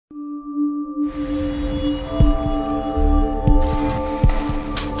Welcome,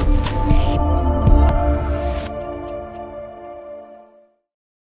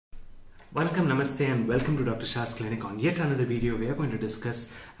 Namaste, and welcome to Dr. Shah's clinic. On yet another video, we are going to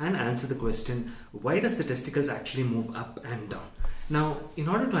discuss and answer the question, why does the testicles actually move up and down? Now, in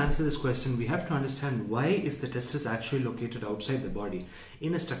order to answer this question, we have to understand why is the testis actually located outside the body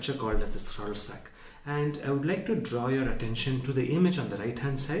in a structure called as the scrotal sac. And I would like to draw your attention to the image on the right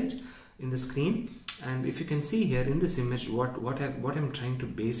hand side in the screen. And if you can see here in this image, what I'm trying to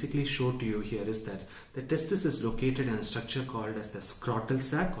basically show to you here is that the testis is located in a structure called as the scrotal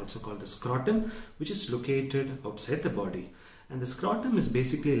sac, also called the scrotum, which is located outside the body. And the scrotum is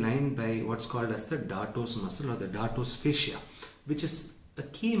basically lined by what's called as the dartos muscle or the dartos fascia, which is a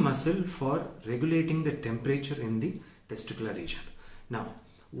key muscle for regulating the temperature in the testicular region. Now,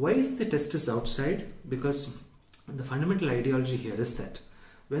 why is the testis outside? Because the fundamental ideology here is that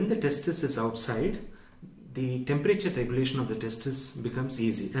when the testis is outside, the temperature regulation of the testis becomes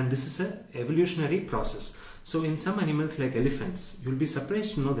easy, and this is an evolutionary process. So in some animals like elephants, you'll be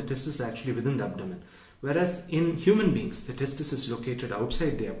surprised to know the testis is actually within the abdomen, whereas in human beings the testis is located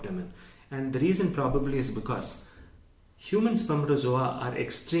outside the abdomen. And the reason probably is because human spermatozoa are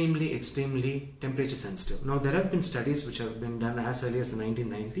extremely temperature sensitive. Now there have been studies which have been done as early as the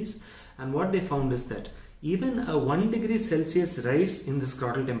 1990s, and what they found is that even a 1 degree Celsius rise in the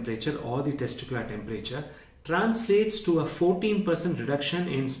scrotal temperature or the testicular temperature translates to a 14% reduction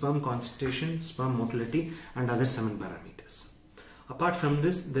in sperm concentration, sperm motility, and other semen parameters. Apart from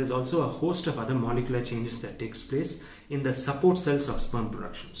this, there's also a host of other molecular changes that takes place in the support cells of sperm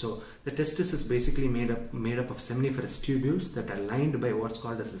production. So the testis is basically made up of seminiferous tubules that are lined by what's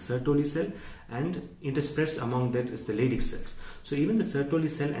called as the Sertoli cell, and interspersed among that is the Leydig cells. So even the Sertoli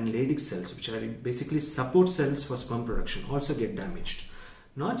cell and Leydig cells, which are basically support cells for sperm production, also get damaged.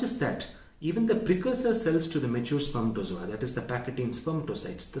 Not just that, even the precursor cells to the mature spermatozoa, that is the Pachytene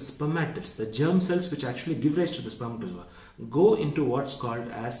spermatocytes, the spermatids, the germ cells which actually give rise to the spermatozoa, go into what's called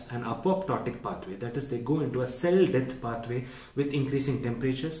as an apoptotic pathway. That is, they go into a cell death pathway with increasing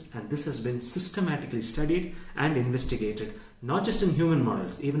temperatures, and this has been systematically studied and investigated, not just in human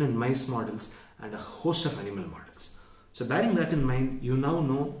models, even in mice models and a host of animal models. So bearing that in mind, you now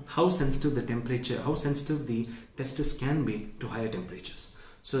know how sensitive the temperature, how sensitive the testis can be to higher temperatures.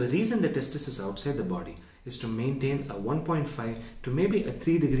 So the reason the testis is outside the body is to maintain a 1.5 to maybe a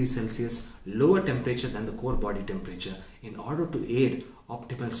 3 degrees Celsius lower temperature than the core body temperature in order to aid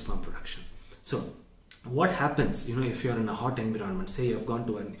optimal sperm production. So what happens, if you're in a hot environment, say you've gone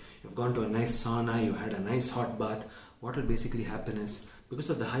to a nice sauna, you had a nice hot bath, what will basically happen is,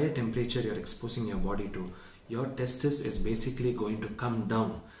 because of the higher temperature you're exposing your body to, your testis is basically going to come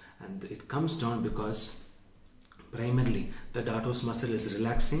down, and it comes down because primarily the dartos muscle is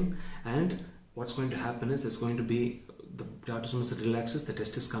relaxing, and what's going to happen is there's going to be, the dartos muscle relaxes, the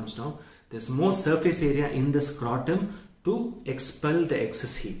testis comes down, there's more surface area in the scrotum to expel the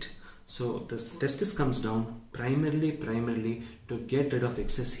excess heat. So the testis comes down primarily to get rid of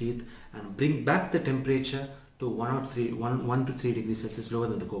excess heat and bring back the temperature to 1 to 3 degrees Celsius lower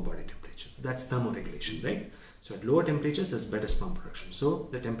than the core body temperature. So that's thermoregulation, right? So at lower temperatures there's better sperm production. So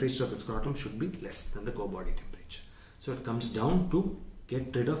the temperature of the scrotum should be less than the core body temperature. So it comes down to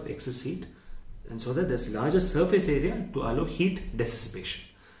get rid of excess heat, and so that there's larger surface area to allow heat dissipation.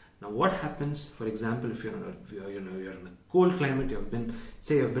 Now what happens, for example, if you're in a cold climate, you've been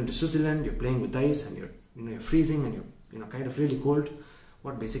to Switzerland, you're playing with ice, and you're freezing, and you're kind of really cold.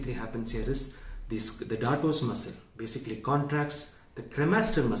 What basically happens here is the dartos muscle basically contracts. The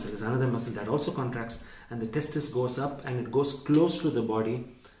cremaster muscle is another muscle that also contracts, and the testis goes up and it goes close to the body.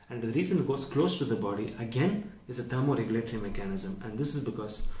 And the reason it goes close to the body again is a thermoregulatory mechanism, and this is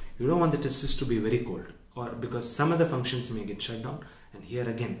because you don't want the testis to be very cold, or because some other functions may get shut down. And here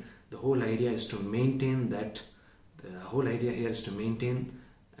again, the whole idea is to maintain that. The whole idea here is to maintain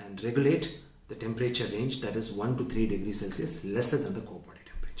and regulate the temperature range, that is 1 to 3 degrees Celsius lesser than the core body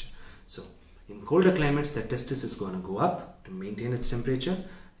temperature. So in colder climates, the testis is going to go up to maintain its temperature.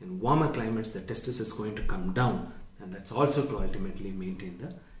 In warmer climates, the testis is going to come down, and that's also to ultimately maintain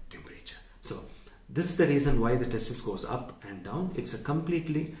the temperature. So this is the reason why the testis goes up and down. It's a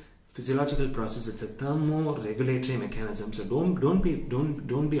completely physiological process. It's a thermoregulatory mechanism. So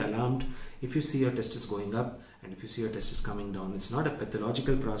don't be alarmed if you see your testis going up and if you see your testis coming down. It's not a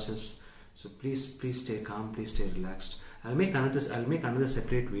pathological process. So please stay calm, please stay relaxed. I'll make another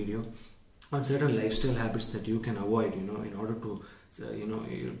separate video on certain lifestyle habits that you can avoid, in order to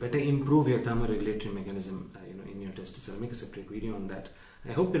better improve your thermoregulatory mechanism in your testis. I'll make a separate video on that.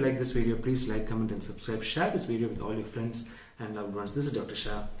 I hope you like this video. Please like, comment and subscribe. Share this video with all your friends and loved ones. This is Dr.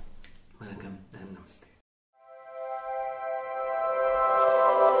 Shah. Vanakkam and Namaste.